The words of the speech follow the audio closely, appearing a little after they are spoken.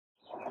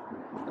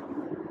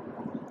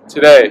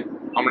Today,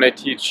 I'm going to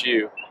teach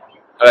you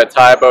how to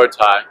tie a bow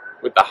tie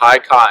with the high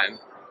cotton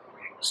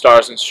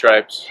stars and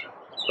stripes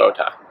bow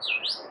tie.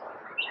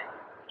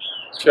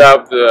 To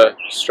have the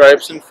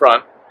stripes in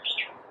front,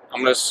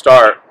 I'm going to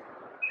start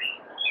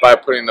by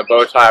putting the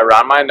bow tie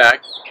around my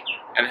neck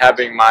and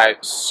having my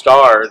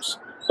stars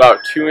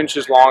about 2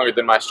 inches longer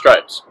than my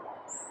stripes.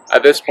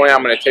 At this point,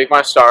 I'm going to take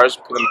my stars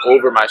and put them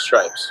over my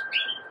stripes,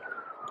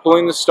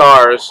 pulling the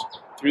stars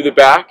through the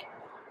back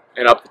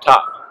and up the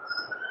top.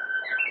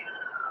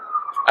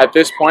 At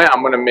this point,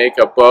 I'm going to make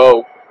a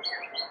bow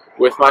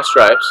with my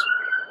stripes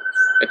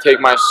and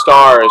take my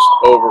stars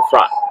over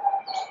front.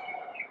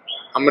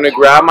 I'm going to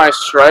grab my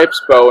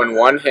stripes bow in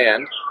one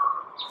hand,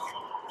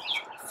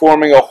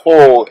 forming a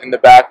hole in the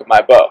back of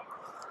my bow.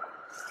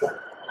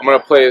 I'm going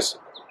to place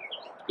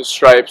the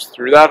stripes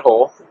through that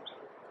hole,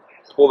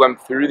 pull them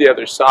through the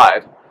other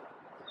side,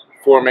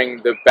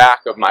 forming the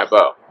back of my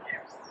bow.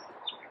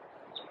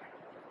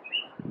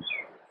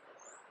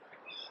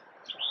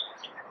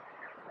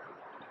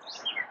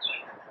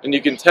 And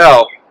you can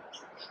tell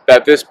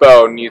that this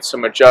bow needs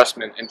some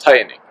adjustment and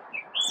tightening.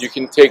 You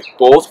can take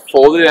both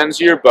folded ends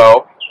of your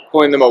bow,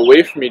 pulling them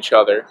away from each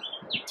other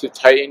to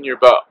tighten your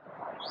bow.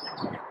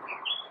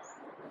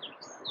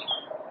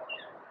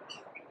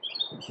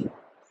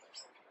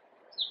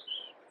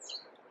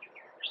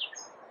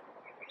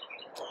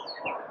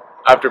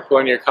 After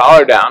pulling your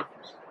collar down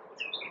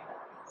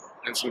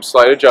and some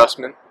slight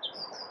adjustment,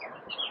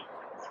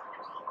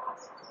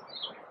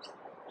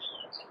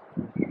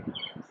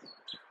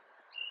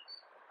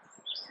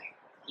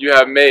 you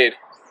have made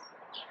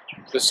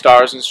the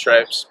stars and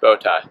stripes bow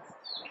tie.